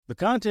The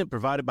content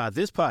provided by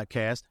this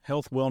podcast,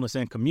 Health, Wellness,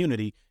 and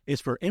Community,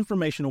 is for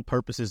informational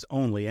purposes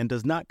only and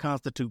does not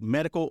constitute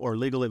medical or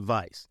legal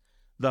advice.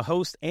 The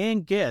host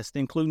and guest,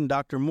 including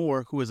Dr.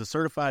 Moore, who is a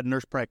certified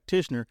nurse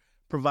practitioner,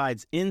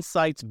 provides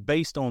insights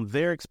based on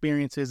their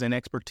experiences and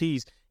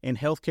expertise in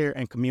healthcare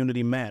and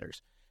community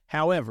matters.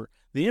 However,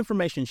 the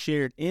information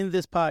shared in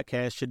this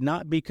podcast should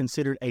not be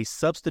considered a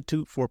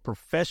substitute for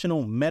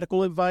professional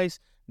medical advice,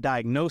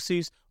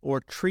 diagnoses, or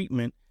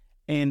treatment,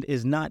 and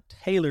is not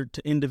tailored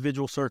to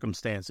individual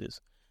circumstances.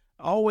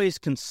 Always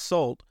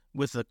consult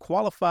with a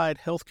qualified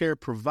healthcare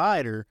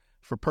provider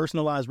for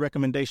personalized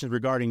recommendations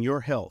regarding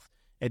your health.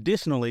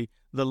 Additionally,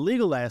 the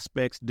legal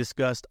aspects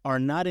discussed are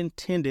not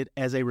intended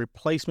as a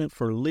replacement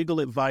for legal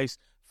advice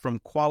from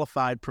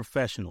qualified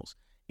professionals.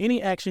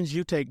 Any actions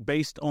you take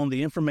based on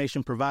the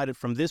information provided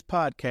from this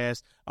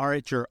podcast are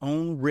at your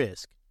own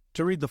risk.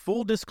 To read the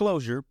full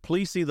disclosure,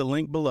 please see the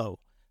link below.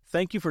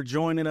 Thank you for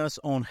joining us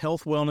on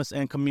Health, Wellness,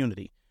 and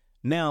Community.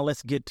 Now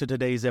let's get to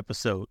today's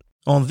episode.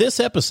 On this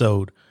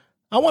episode,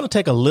 I want to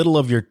take a little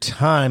of your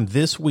time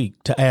this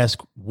week to ask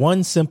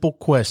one simple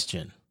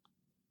question.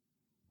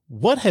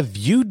 What have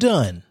you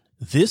done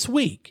this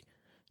week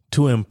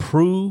to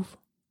improve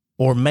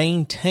or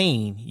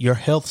maintain your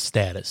health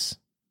status?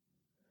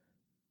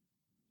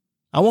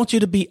 I want you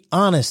to be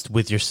honest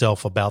with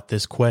yourself about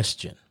this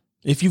question.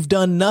 If you've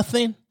done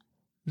nothing,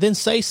 then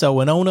say so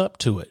and own up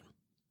to it.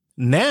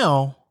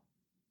 Now,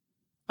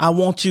 I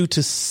want you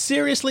to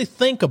seriously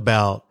think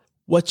about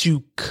what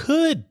you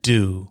could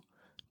do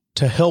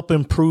to help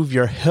improve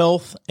your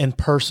health and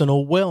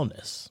personal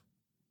wellness.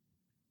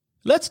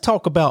 Let's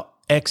talk about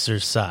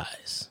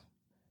exercise.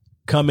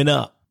 Coming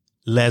up,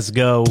 let's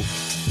go.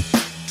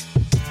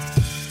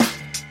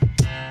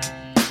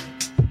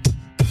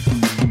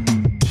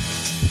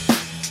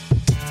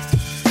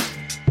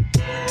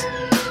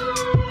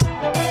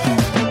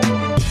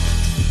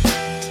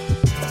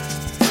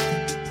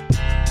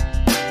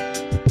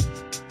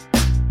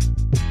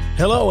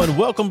 Hello and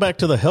welcome back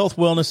to the Health,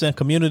 Wellness, and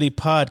Community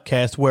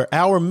podcast, where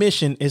our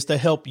mission is to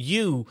help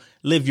you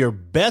live your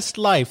best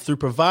life through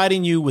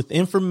providing you with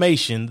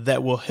information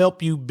that will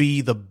help you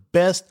be the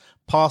best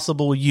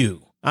possible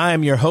you. I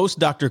am your host,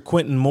 Dr.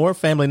 Quentin Moore,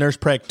 family nurse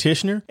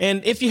practitioner.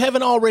 And if you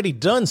haven't already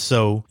done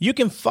so, you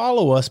can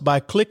follow us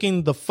by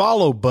clicking the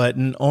follow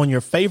button on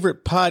your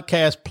favorite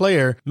podcast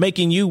player,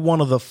 making you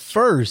one of the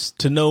first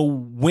to know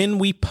when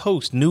we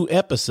post new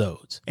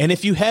episodes. And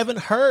if you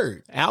haven't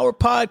heard, our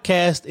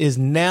podcast is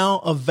now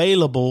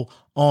available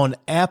on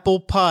Apple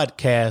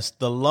Podcasts,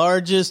 the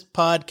largest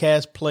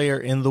podcast player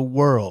in the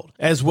world,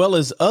 as well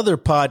as other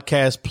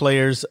podcast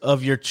players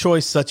of your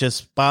choice, such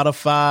as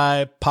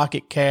Spotify,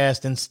 Pocket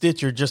Cast, and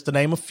Stitcher, just to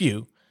name a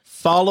few.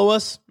 Follow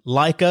us,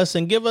 like us,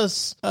 and give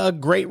us a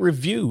great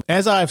review.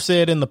 As I've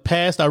said in the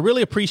past, I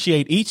really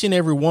appreciate each and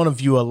every one of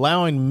you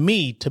allowing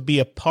me to be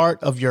a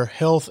part of your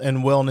health and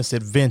wellness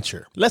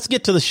adventure. Let's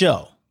get to the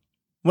show.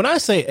 When I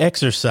say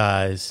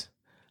exercise,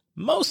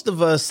 most of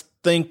us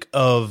think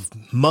of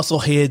muscle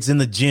heads in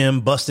the gym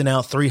busting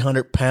out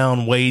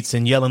 300-pound weights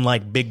and yelling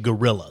like big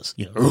gorillas,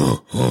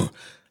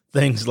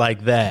 things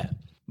like that.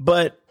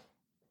 But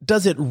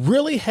does it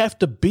really have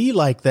to be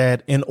like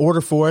that in order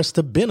for us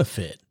to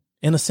benefit?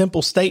 In a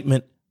simple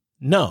statement,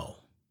 no.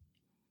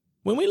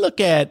 When we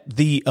look at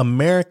the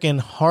American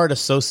Heart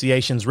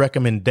Association's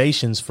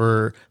recommendations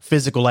for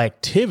physical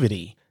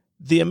activity,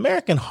 the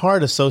American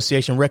Heart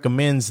Association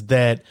recommends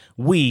that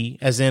we,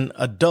 as in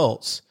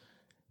adults,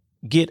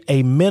 get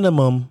a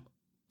minimum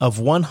of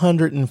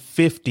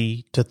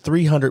 150 to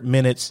 300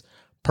 minutes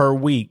per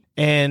week.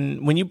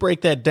 And when you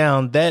break that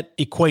down, that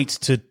equates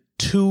to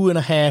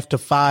 2.5 to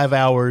 5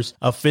 hours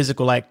of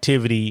physical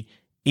activity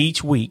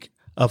each week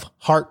of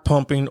heart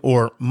pumping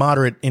or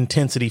moderate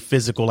intensity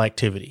physical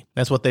activity.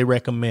 That's what they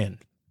recommend.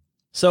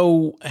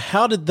 So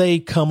how did they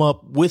come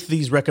up with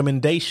these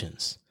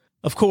recommendations?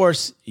 Of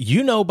course,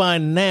 you know by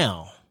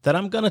now that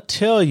I'm going to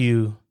tell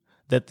you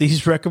that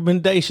these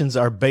recommendations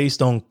are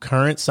based on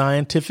current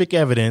scientific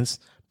evidence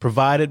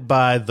provided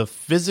by the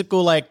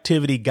Physical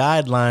Activity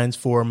Guidelines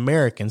for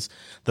Americans,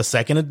 the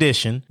second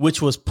edition,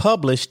 which was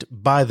published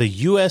by the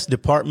U.S.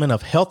 Department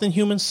of Health and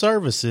Human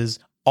Services,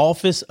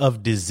 Office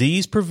of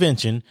Disease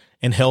Prevention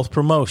and Health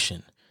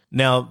Promotion.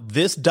 Now,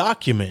 this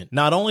document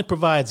not only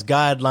provides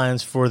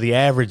guidelines for the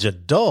average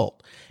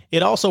adult,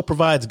 it also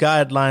provides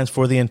guidelines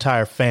for the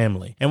entire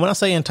family. And when I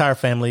say entire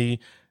family,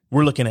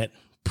 we're looking at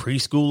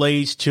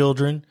preschool-age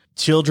children,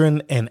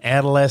 children and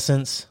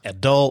adolescents,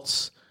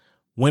 adults,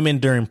 women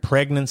during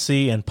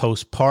pregnancy and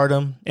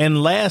postpartum,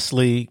 and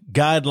lastly,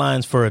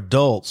 guidelines for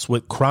adults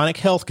with chronic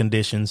health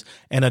conditions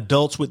and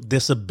adults with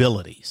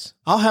disabilities.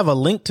 I'll have a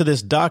link to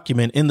this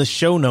document in the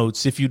show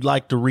notes if you'd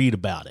like to read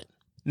about it.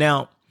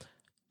 Now,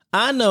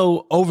 I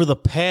know over the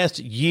past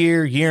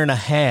year and a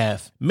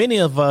half, many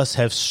of us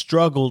have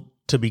struggled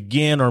to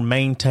begin or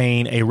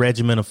maintain a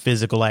regimen of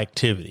physical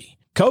activity.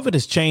 COVID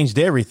has changed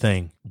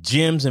everything.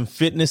 Gyms and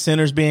fitness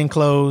centers being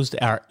closed.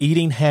 Our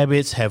eating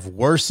habits have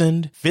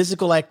worsened.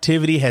 Physical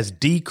activity has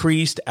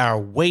decreased. Our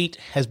weight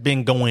has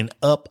been going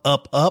up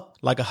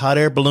like a hot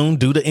air balloon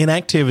due to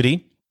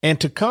inactivity. And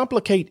to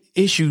complicate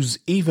issues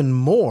even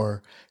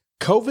more,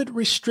 COVID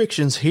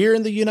restrictions here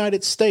in the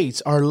United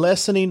States are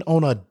lessening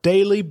on a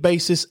daily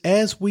basis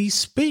as we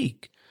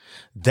speak.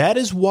 That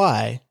is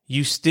why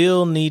you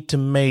still need to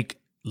make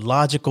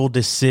logical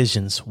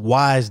decisions,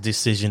 wise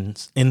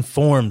decisions,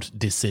 informed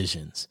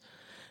decisions.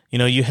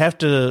 You have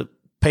to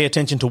pay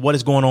attention to what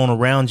is going on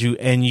around you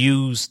and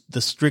use the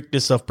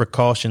strictest of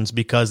precautions,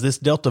 because this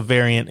Delta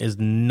variant is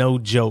no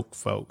joke,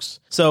 folks.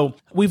 So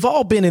we've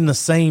all been in the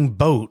same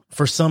boat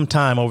for some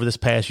time over this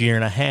past year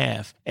and a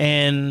half.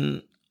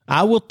 And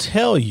I will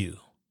tell you,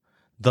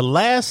 the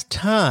last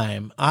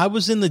time I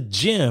was in the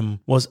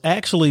gym was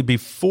actually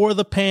before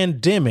the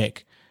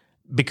pandemic,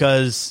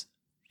 because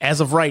as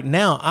of right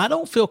now, I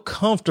don't feel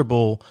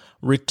comfortable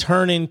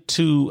returning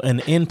to an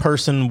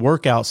in-person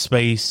workout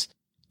space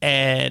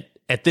at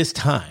this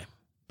time,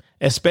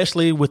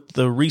 especially with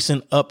the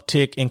recent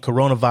uptick in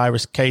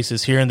coronavirus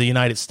cases here in the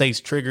United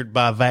States triggered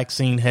by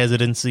vaccine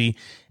hesitancy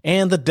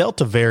and the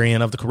Delta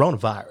variant of the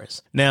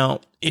coronavirus.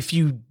 Now, if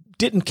you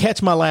didn't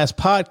catch my last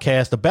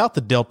podcast about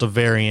the Delta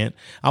variant,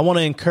 I want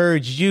to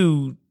encourage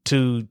you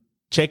to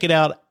check it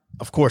out.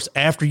 Of course,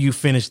 after you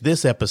finish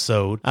this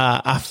episode,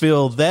 I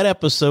feel that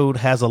episode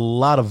has a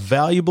lot of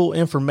valuable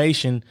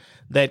information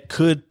that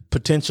could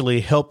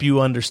potentially help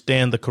you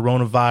understand the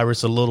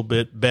coronavirus a little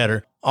bit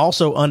better.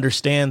 Also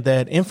understand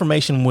that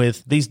information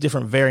with these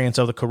different variants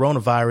of the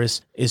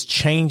coronavirus is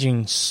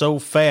changing so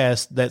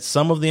fast that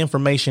some of the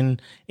information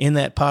in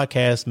that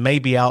podcast may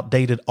be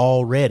outdated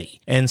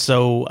already. And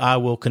so I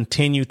will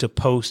continue to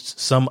post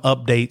some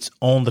updates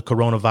on the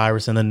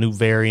coronavirus and the new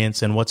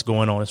variants and what's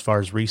going on as far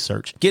as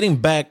research. Getting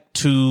back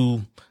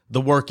to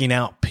the working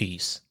out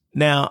piece.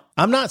 Now,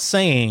 I'm not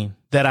saying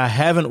that I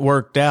haven't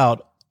worked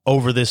out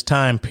over this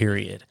time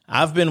period.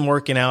 I've been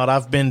working out.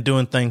 I've been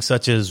doing things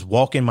such as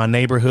walking my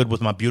neighborhood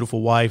with my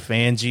beautiful wife,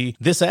 Angie.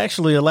 This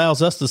actually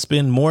allows us to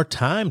spend more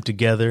time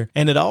together,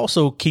 and it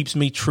also keeps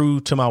me true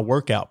to my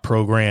workout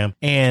program.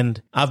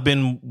 And I've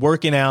been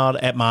working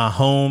out at my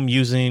home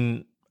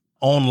using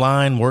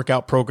online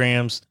workout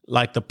programs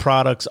like the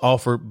products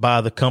offered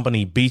by the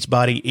company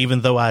Beachbody,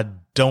 even though I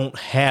don't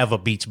have a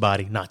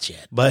Beachbody, not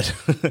yet.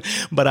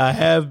 But I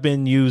have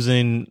been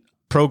using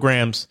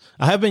programs.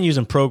 I have been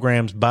using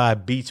programs by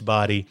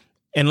Beachbody.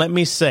 And let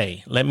me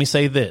say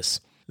this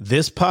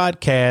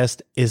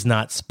podcast is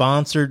not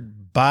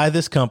sponsored by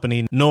this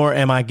company, nor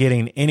am I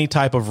getting any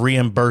type of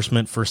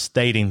reimbursement for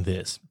stating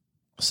this.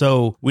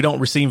 So we don't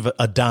receive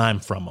a dime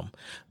from them.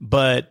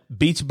 But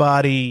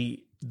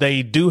Beachbody,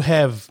 they do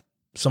have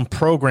some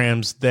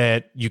programs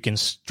that you can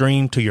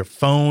stream to your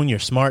phone, your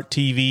smart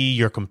TV,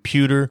 your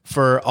computer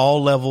for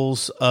all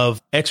levels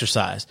of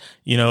exercise.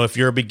 If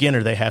you're a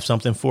beginner, they have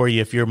something for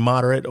you. If you're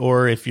moderate,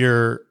 or if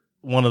you're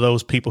one of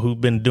those people who've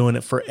been doing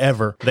it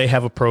forever, they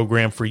have a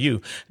program for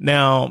you.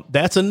 Now,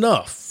 that's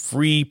enough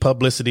free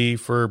publicity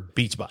for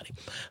Beachbody.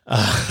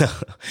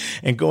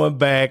 And going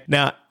back,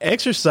 now,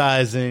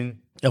 exercising,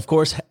 of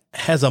course,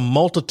 has a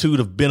multitude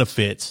of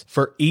benefits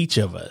for each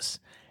of us.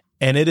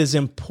 And it is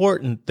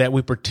important that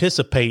we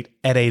participate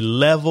at a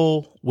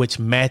level which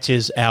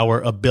matches our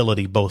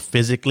ability, both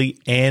physically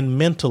and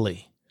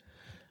mentally.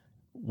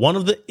 One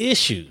of the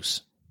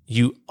issues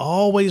you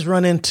always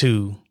run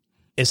into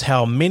is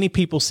how many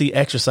people see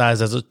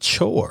exercise as a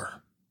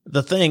chore.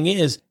 The thing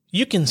is,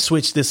 you can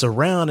switch this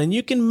around and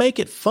you can make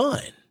it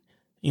fun.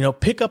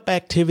 Pick up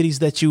activities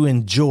that you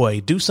enjoy.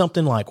 Do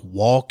something like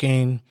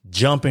walking,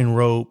 jumping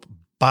rope,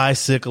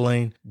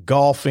 bicycling,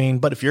 golfing.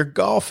 But if you're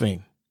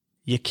golfing,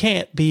 you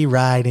can't be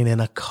riding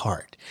in a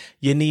cart.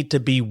 You need to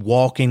be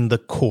walking the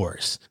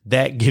course.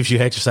 That gives you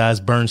exercise,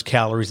 burns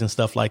calories and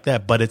stuff like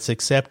that, but it's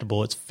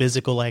acceptable. It's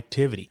physical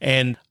activity.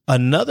 And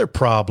another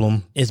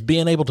problem is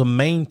being able to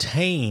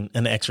maintain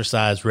an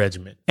exercise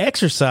regimen.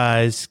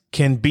 Exercise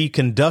can be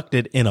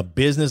conducted in a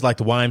business like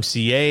the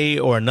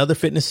YMCA or another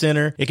fitness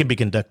center. It can be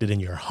conducted in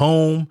your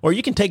home, or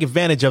you can take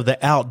advantage of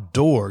the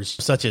outdoors,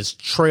 such as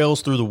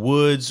trails through the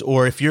woods,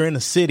 or if you're in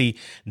a city,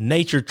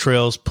 nature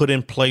trails put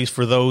in place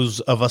for those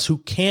of us who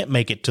can't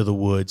make it to the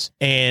woods.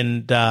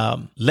 And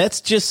let's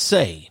just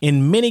say,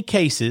 in many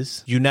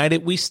cases,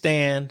 united we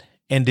stand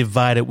and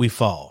divided we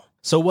fall.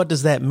 So what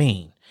does that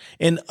mean?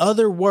 In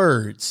other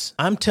words,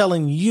 I'm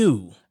telling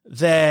you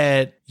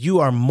that you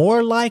are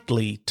more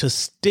likely to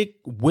stick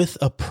with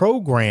a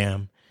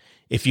program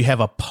if you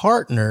have a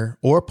partner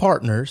or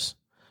partners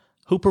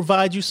who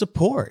provide you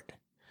support.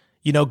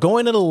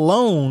 Going it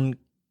alone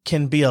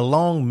can be a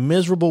long,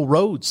 miserable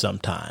road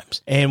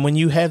sometimes. And when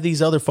you have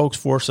these other folks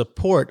for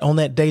support on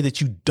that day that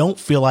you don't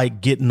feel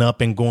like getting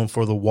up and going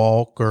for the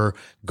walk or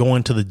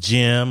going to the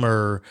gym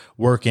or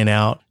working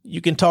out, you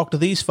can talk to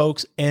these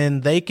folks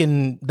and they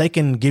can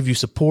give you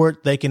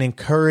support. They can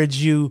encourage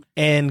you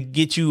and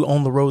get you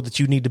on the road that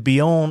you need to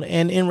be on.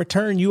 And in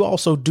return, you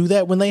also do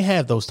that when they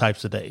have those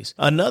types of days.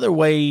 Another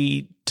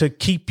way to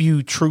keep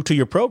you true to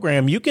your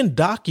program, you can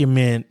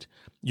document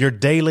your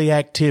daily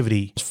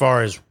activity as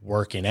far as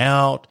working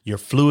out, your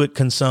fluid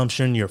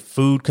consumption, your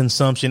food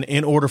consumption,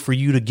 in order for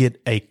you to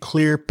get a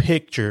clear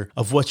picture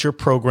of what your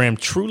program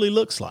truly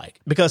looks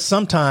like. Because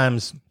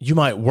sometimes you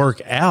might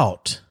work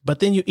out, but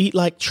then you eat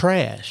like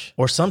trash.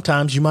 Or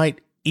sometimes you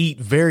might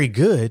eat very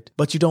good,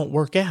 but you don't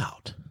work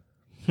out.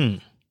 And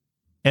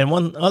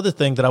one other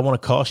thing that I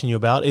want to caution you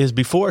about is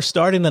before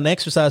starting an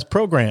exercise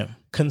program,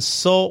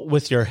 consult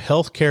with your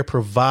healthcare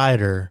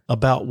provider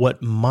about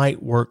what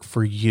might work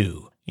for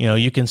you. You know,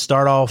 you can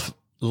start off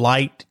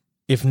light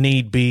if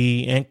need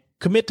be and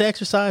commit to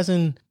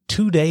exercising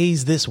 2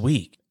 days this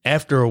week.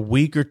 After a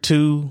week or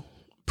two,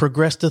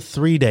 progress to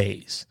 3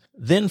 days,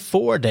 then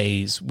 4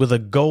 days with a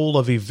goal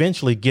of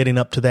eventually getting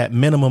up to that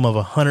minimum of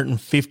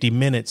 150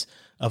 minutes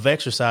of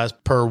exercise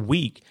per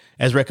week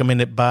as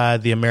recommended by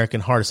the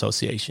American Heart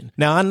Association.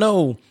 Now, I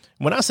know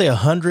when I say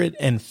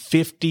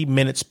 150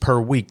 minutes per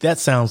week, that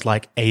sounds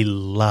like a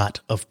lot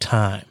of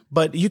time.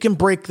 But you can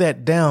break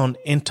that down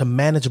into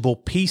manageable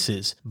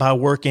pieces by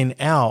working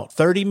out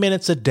 30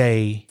 minutes a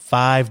day,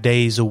 5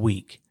 days a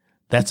week.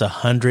 That's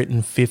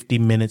 150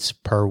 minutes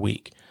per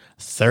week.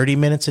 30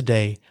 minutes a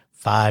day,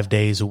 5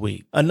 days a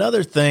week.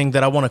 Another thing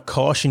that I want to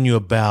caution you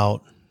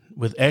about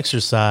with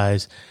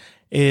exercise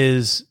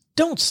is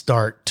don't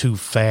start too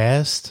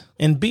fast,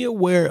 and be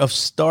aware of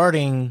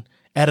starting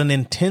at an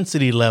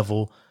intensity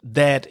level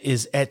that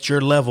is at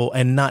your level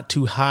and not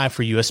too high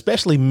for you,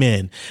 especially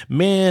men.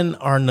 Men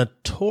are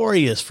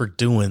notorious for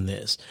doing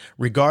this.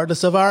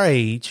 Regardless of our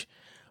age,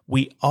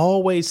 we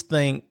always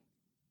think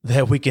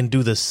that we can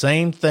do the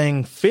same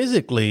thing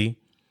physically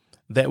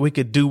that we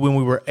could do when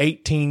we were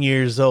 18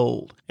 years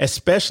old,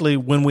 especially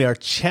when we are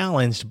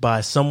challenged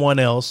by someone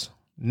else,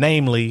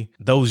 namely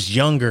those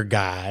younger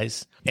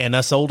guys. And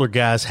us older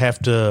guys have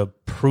to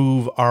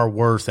prove our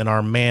worth and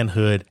our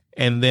manhood.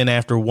 And then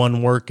after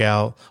one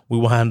workout, we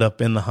wind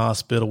up in the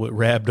hospital with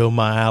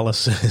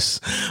rhabdomyolysis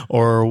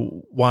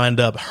or wind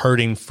up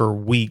hurting for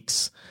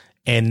weeks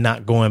and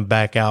not going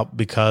back out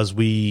because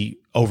we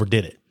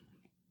overdid it.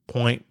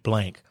 Point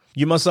blank.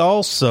 You must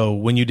also,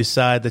 when you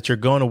decide that you're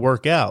going to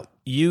work out,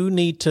 you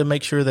need to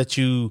make sure that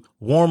you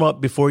warm up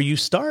before you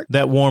start.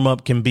 That warm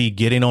up can be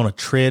getting on a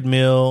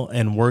treadmill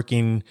and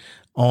working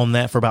on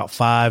that for about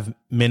 5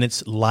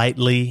 minutes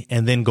lightly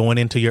and then going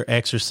into your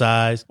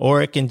exercise,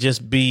 or it can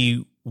just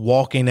be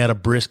walking at a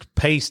brisk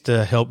pace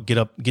to help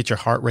get your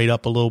heart rate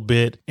up a little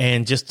bit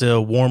and just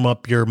to warm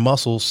up your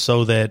muscles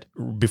so that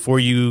before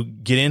you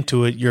get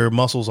into it, your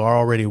muscles are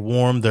already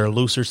warm, they're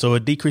looser, so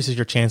it decreases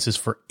your chances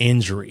for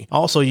injury.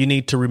 Also, you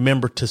need to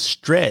remember to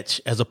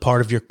stretch as a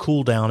part of your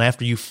cool down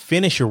after you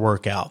finish your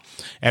workout.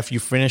 After you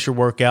finish your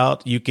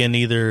workout, you can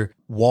either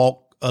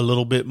walk a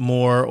little bit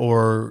more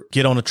or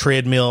get on a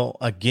treadmill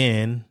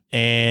again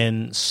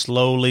and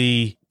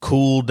slowly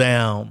cool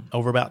down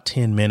over about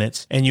 10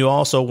 minutes. And you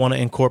also want to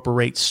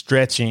incorporate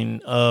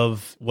stretching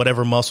of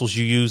whatever muscles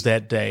you use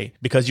that day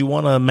because you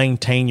want to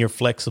maintain your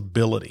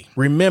flexibility.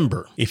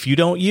 Remember, if you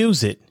don't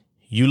use it,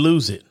 you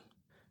lose it.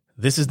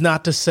 This is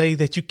not to say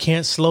that you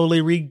can't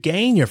slowly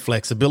regain your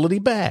flexibility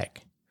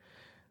back.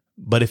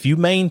 But if you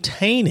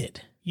maintain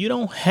it, you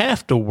don't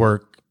have to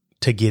work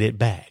to get it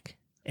back.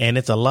 And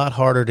it's a lot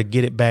harder to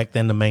get it back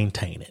than to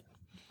maintain it.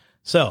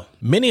 So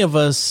many of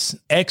us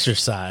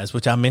exercise,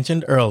 which I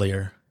mentioned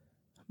earlier,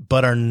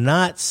 but are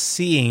not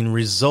seeing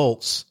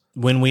results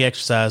when we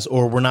exercise,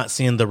 or we're not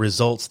seeing the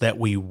results that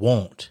we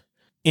want.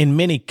 In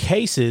many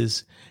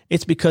cases,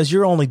 it's because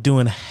you're only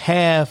doing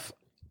half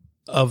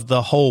of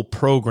the whole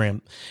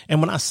program.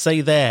 And when I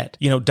say that,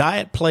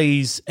 diet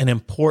plays an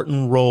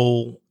important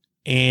role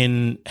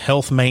in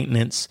health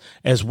maintenance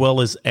as well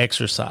as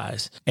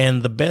exercise.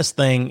 And the best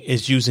thing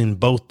is using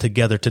both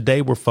together.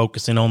 Today, we're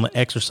focusing on the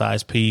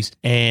exercise piece,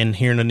 and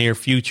here in the near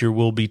future,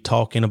 we'll be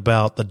talking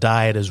about the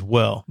diet as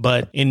well.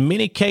 But in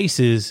many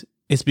cases,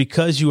 it's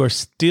because you are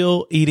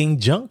still eating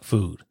junk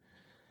food.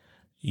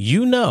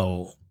 You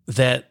know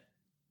that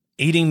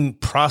eating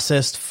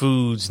processed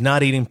foods,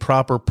 not eating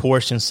proper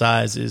portion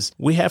sizes,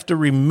 we have to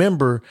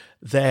remember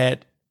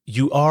that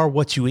you are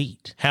what you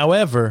eat.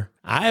 However,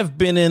 I have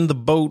been in the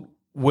boat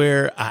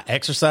where I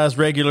exercise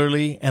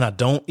regularly and I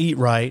don't eat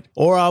right,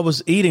 or I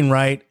was eating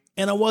right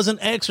and I wasn't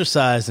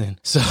exercising.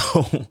 So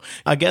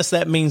I guess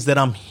that means that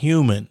I'm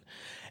human.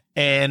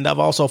 And I've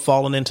also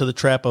fallen into the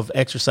trap of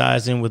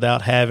exercising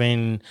without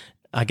having,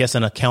 I guess,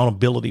 an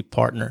accountability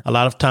partner. A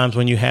lot of times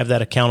when you have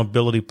that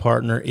accountability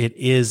partner, it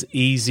is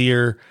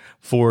easier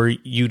for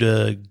you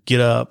to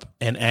get up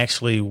and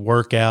actually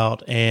work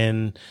out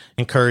and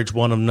encourage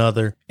one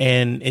another.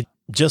 And it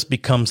just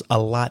becomes a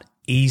lot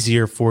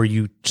easier for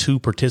you to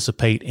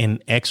participate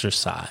in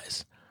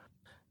exercise.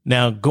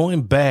 Now,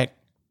 going back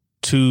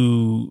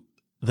to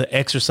the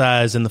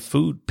exercise and the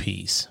food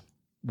piece,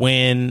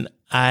 when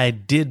I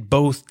did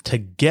both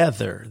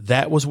together,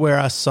 that was where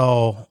I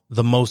saw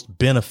the most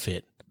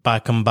benefit by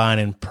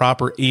combining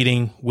proper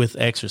eating with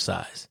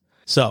exercise.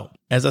 So,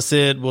 as I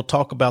said, we'll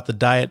talk about the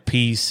diet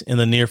piece in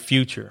the near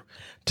future.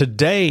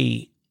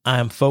 Today,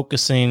 I'm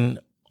focusing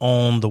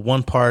on the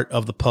one part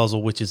of the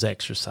puzzle, which is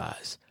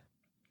exercise.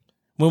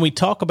 When we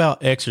talk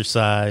about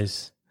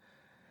exercise,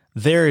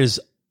 there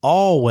is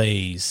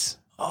always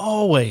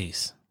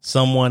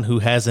someone who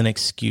has an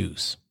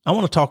excuse. I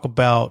want to talk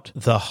about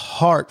the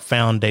Heart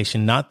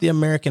Foundation, not the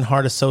American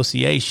Heart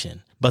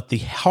Association, but the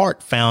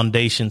Heart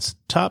Foundation's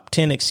top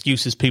 10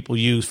 excuses people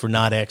use for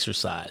not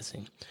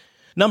exercising.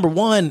 Number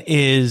one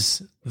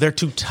is they're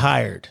too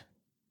tired.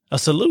 A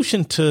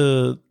solution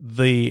to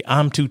the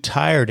I'm too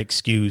tired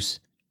excuse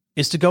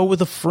is to go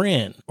with a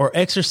friend or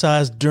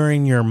exercise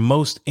during your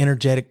most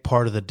energetic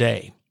part of the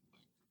day.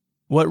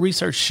 What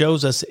research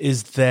shows us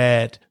is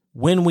that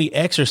when we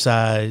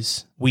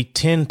exercise, we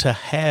tend to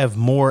have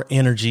more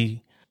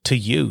energy to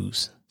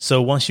use.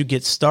 So once you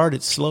get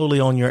started slowly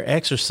on your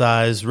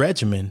exercise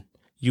regimen,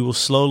 you will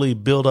slowly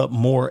build up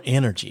more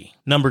energy.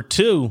 Number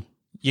two,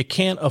 you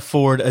can't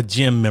afford a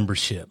gym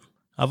membership.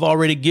 I've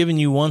already given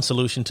you one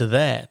solution to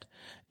that.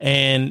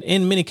 And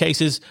in many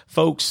cases,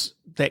 folks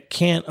that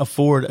can't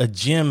afford a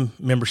gym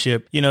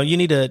membership, you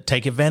need to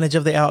take advantage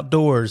of the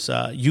outdoors,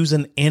 use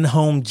an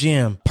in-home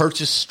gym,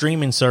 purchase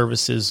streaming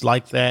services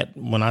like that.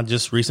 When I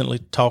just recently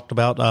talked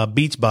about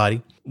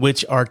Beachbody,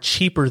 which are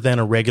cheaper than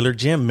a regular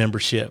gym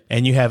membership.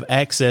 And you have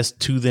access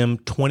to them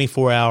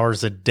 24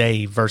 hours a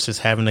day versus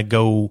having to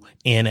go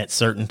in at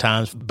certain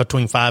times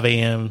between 5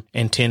 a.m.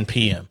 and 10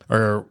 p.m.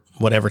 or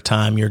whatever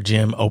time your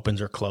gym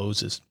opens or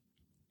closes.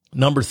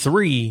 Number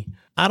three,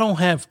 I don't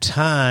have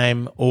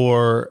time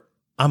or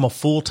I'm a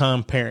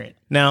full-time parent.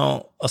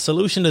 Now, a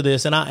solution to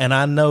this, and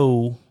I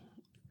know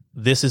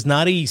this is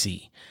not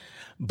easy,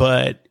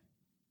 but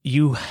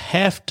you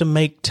have to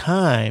make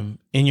time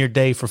in your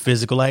day for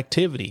physical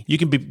activity. You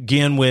can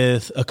begin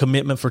with a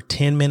commitment for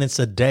 10 minutes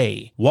a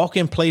day. Walk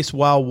in place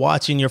while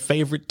watching your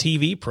favorite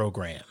TV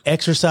program.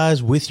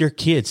 Exercise with your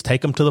kids.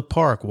 Take them to the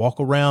park. Walk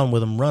around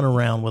with them, run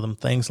around with them,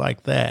 things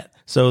like that.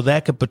 So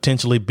that could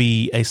potentially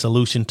be a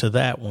solution to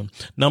that one.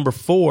 Number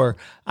four,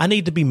 I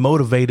need to be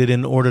motivated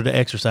in order to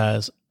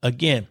exercise.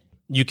 Again,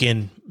 you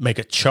can make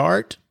a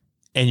chart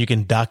and you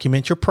can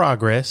document your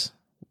progress,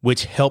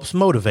 which helps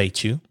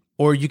motivate you.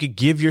 Or you could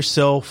give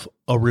yourself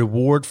a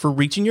reward for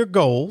reaching your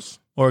goals.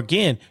 Or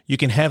again, you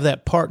can have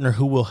that partner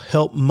who will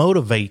help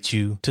motivate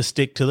you to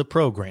stick to the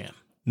program.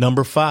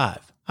 Number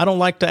five, I don't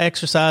like to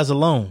exercise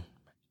alone.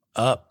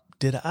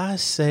 Did I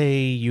say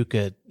you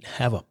could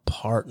have a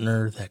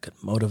partner that could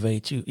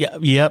motivate you?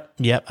 Yep,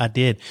 I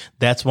did.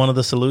 That's one of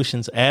the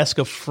solutions. Ask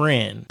a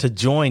friend to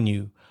join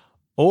you,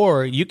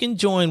 or you can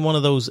join one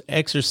of those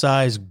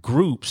exercise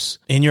groups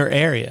in your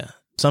area.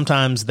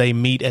 Sometimes they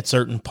meet at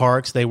certain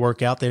parks. They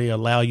work out. They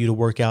allow you to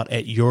work out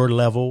at your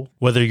level,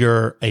 whether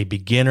you're a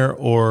beginner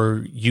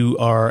or you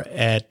are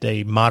at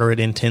a moderate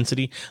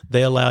intensity.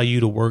 They allow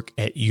you to work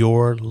at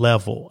your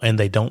level and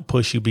they don't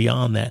push you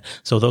beyond that.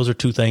 So those are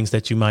two things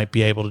that you might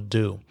be able to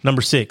do.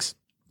 Number six,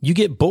 you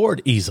get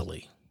bored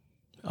easily.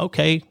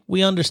 Okay,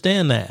 we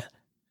understand that.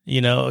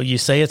 You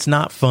say it's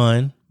not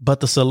fun, but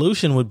the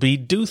solution would be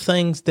do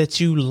things that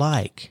you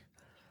like.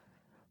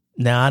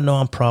 Now, I know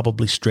I'm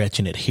probably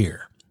stretching it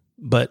here.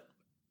 But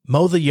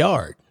mow the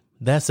yard,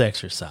 that's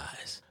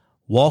exercise.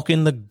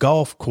 Walking the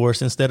golf course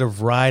instead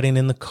of riding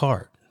in the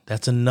cart,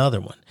 that's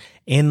another one.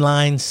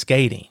 Inline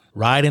skating,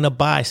 riding a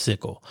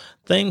bicycle,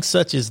 things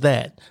such as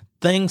that.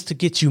 Things to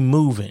get you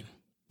moving.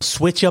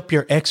 Switch up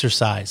your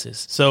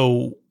exercises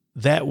so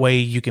that way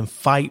you can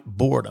fight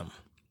boredom.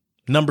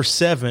 Number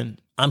seven,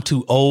 I'm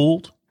too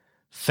old,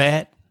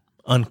 fat,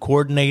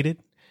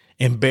 uncoordinated,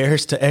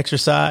 embarrassed to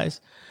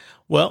exercise.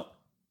 Well,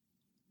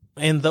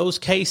 in those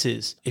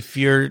cases, if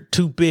you're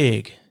too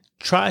big,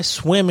 try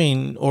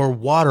swimming or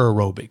water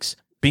aerobics.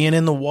 Being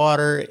in the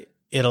water,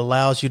 it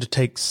allows you to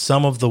take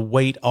some of the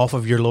weight off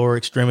of your lower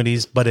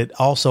extremities, but it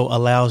also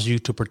allows you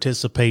to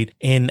participate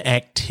in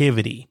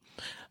activity.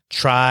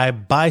 Try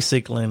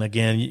bicycling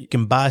again. You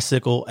can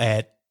bicycle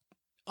at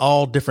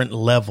all different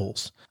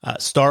levels.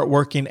 Start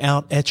working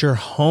out at your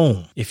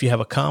home if you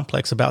have a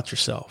complex about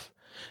yourself.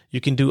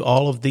 You can do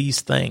all of these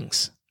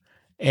things.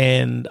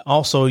 And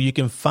also you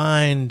can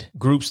find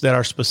groups that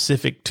are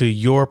specific to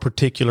your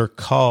particular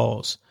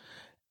cause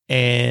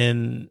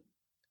and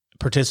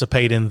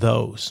participate in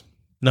those.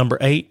 Number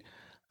 8,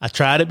 I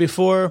tried it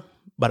before,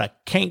 but I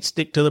can't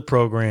stick to the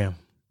program.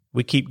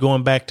 We keep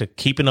going back to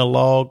keeping a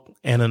log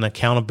and an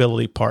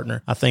accountability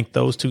partner. I think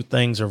those two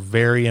things are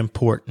very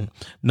important.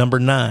 Number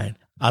 9,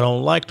 I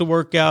don't like to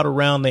work out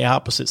around the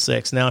opposite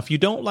sex. Now, if you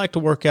don't like to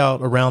work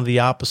out around the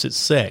opposite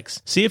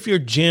sex, see if your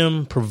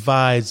gym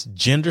provides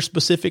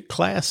gender-specific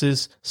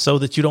classes so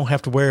that you don't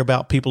have to worry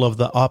about people of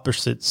the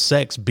opposite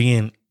sex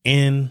being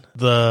in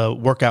the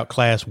workout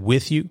class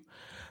with you.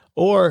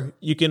 Or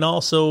you can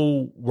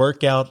also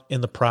work out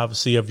in the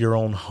privacy of your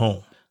own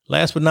home.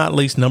 Last but not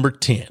least, number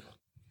 10.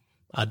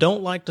 I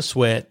don't like to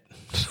sweat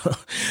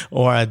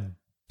or I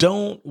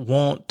don't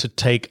want to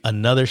take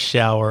another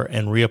shower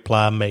and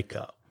reapply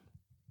makeup.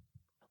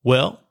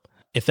 Well,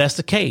 if that's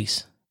the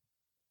case,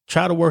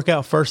 try to work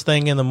out first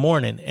thing in the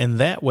morning.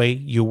 And that way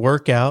you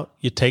work out,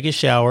 you take a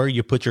shower,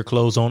 you put your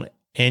clothes on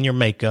and your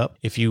makeup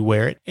if you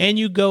wear it, and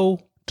you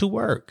go to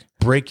work.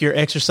 Break your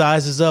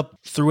exercises up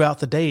throughout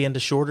the day into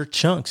shorter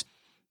chunks.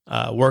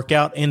 Work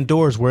out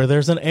indoors where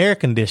there's an air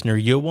conditioner.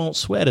 You won't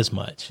sweat as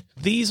much.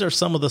 These are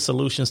some of the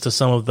solutions to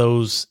some of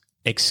those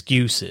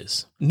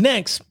excuses.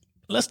 Next,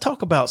 let's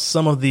talk about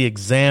some of the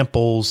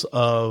examples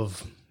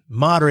of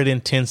moderate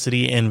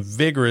intensity and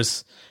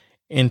vigorous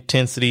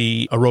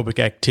intensity aerobic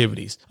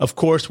activities. Of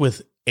course,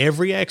 with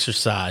every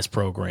exercise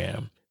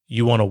program,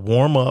 you want to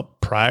warm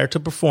up prior to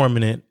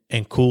performing it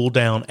and cool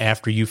down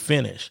after you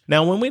finish.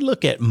 Now, when we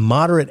look at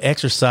moderate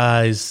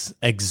exercise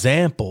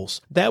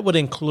examples, that would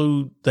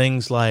include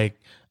things like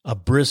a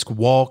brisk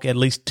walk at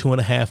least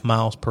 2.5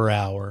 miles per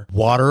hour,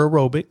 water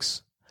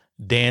aerobics,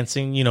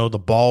 dancing, the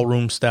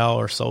ballroom style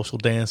or social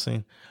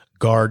dancing,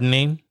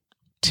 gardening,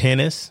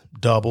 tennis,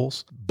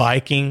 doubles,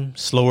 biking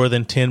slower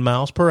than 10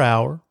 miles per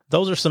hour.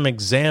 Those are some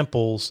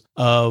examples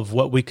of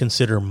what we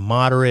consider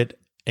moderate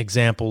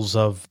examples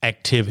of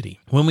activity.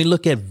 When we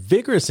look at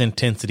vigorous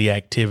intensity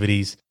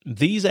activities,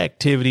 these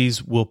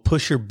activities will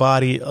push your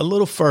body a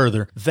little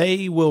further.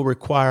 They will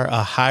require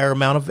a higher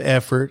amount of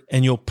effort,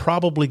 and you'll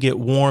probably get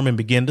warm and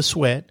begin to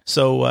sweat.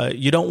 So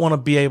you don't want to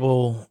be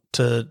able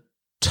to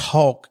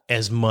talk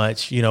as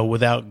much,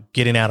 without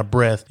getting out of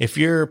breath. If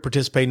you're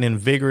participating in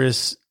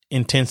vigorous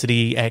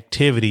intensity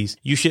activities,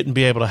 you shouldn't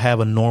be able to have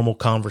a normal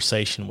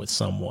conversation with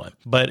someone.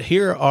 But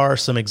here are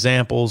some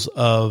examples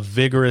of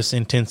vigorous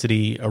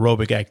intensity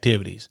aerobic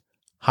activities.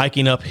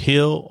 Hiking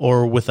uphill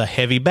or with a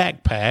heavy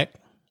backpack,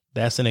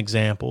 that's an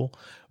example.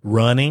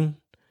 Running,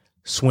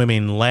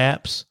 swimming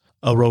laps,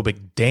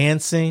 aerobic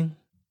dancing,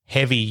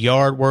 heavy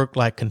yard work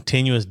like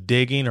continuous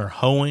digging or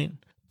hoeing,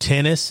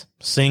 tennis,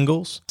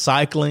 singles,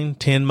 cycling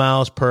 10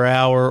 miles per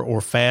hour or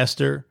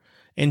faster,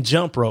 and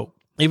jump rope.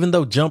 Even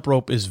though jump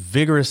rope is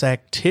vigorous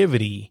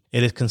activity,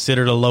 it is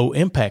considered a low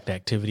impact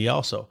activity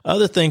also.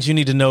 Other things you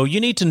need to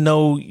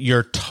know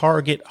your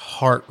target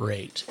heart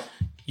rate.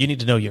 You need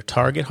to know your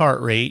target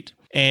heart rate,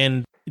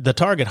 and the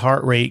target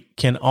heart rate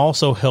can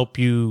also help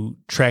you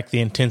track the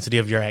intensity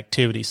of your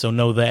activity. So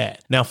know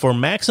that. Now, for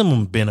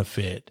maximum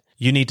benefit,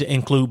 you need to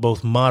include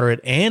both moderate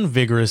and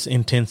vigorous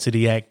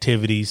intensity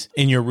activities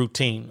in your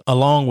routine,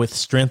 along with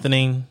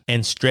strengthening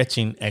and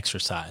stretching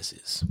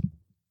exercises.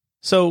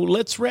 So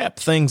let's wrap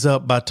things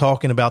up by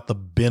talking about the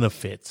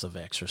benefits of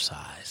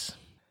exercise.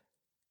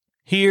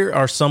 Here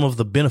are some of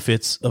the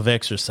benefits of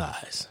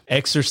exercise.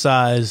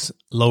 Exercise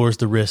lowers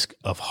the risk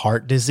of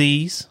heart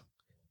disease,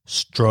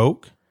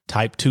 stroke,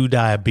 type 2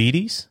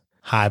 diabetes,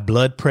 high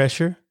blood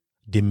pressure,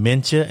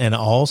 dementia and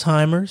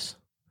Alzheimer's,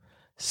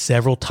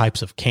 several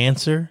types of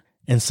cancer,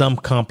 and some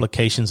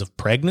complications of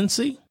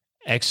pregnancy.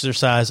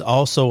 Exercise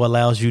also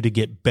allows you to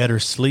get better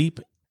sleep,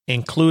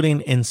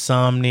 including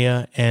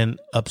insomnia and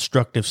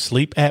obstructive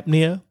sleep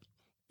apnea.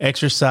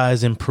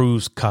 Exercise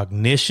improves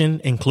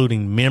cognition,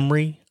 including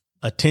memory,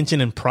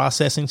 attention, and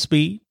processing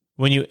speed.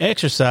 When you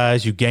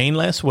exercise, you gain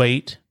less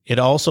weight. It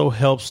also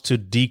helps to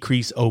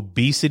decrease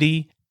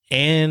obesity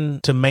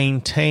and to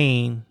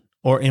maintain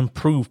or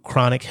improve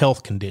chronic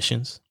health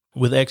conditions.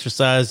 With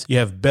exercise, you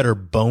have better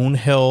bone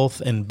health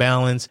and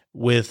balance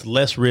with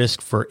less risk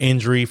for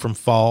injury from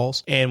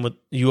falls. And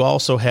you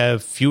also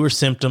have fewer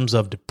symptoms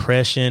of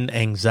depression,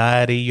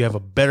 anxiety. You have a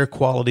better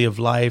quality of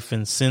life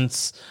and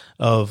sense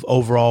of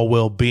overall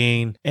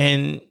well-being.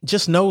 And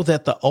just know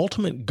that the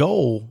ultimate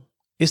goal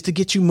is to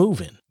get you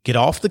moving. Get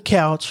off the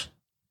couch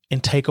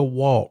and take a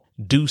walk.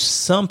 Do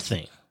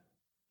something.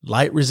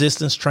 Light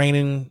resistance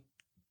training,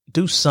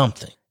 do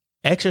something.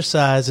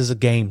 Exercise is a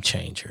game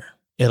changer.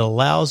 It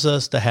allows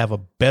us to have a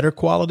better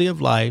quality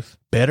of life,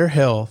 better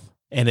health,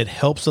 and it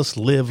helps us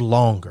live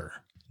longer.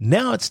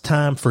 Now it's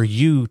time for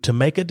you to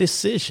make a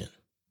decision.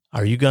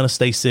 Are you going to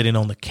stay sitting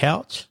on the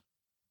couch,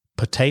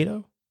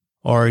 potato,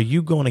 or are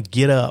you going to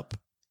get up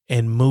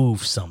and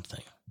move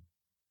something?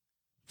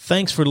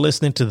 Thanks for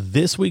listening to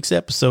this week's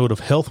episode of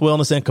Health,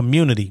 Wellness, and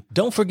Community.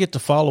 Don't forget to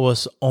follow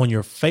us on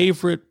your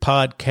favorite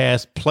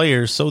podcast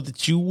players so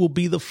that you will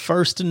be the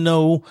first to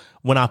know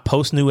when I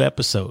post new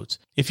episodes.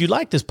 If you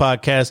like this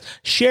podcast,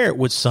 share it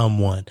with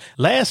someone.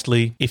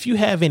 Lastly, if you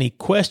have any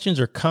questions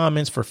or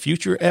comments for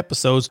future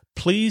episodes,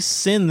 please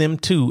send them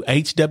to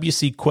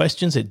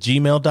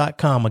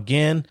hwcquestions@gmail.com.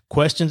 Again,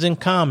 questions and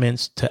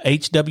comments to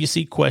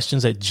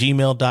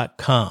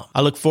hwcquestions@gmail.com.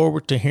 I look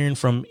forward to hearing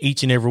from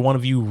each and every one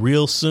of you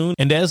real soon.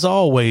 And as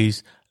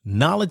always,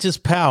 knowledge is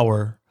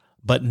power,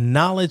 but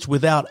knowledge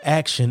without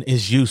action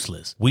is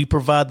useless. We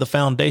provide the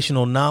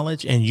foundational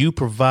knowledge and you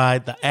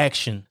provide the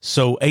action.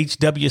 So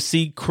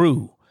HWC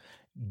crew,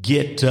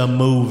 get to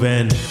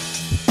moving.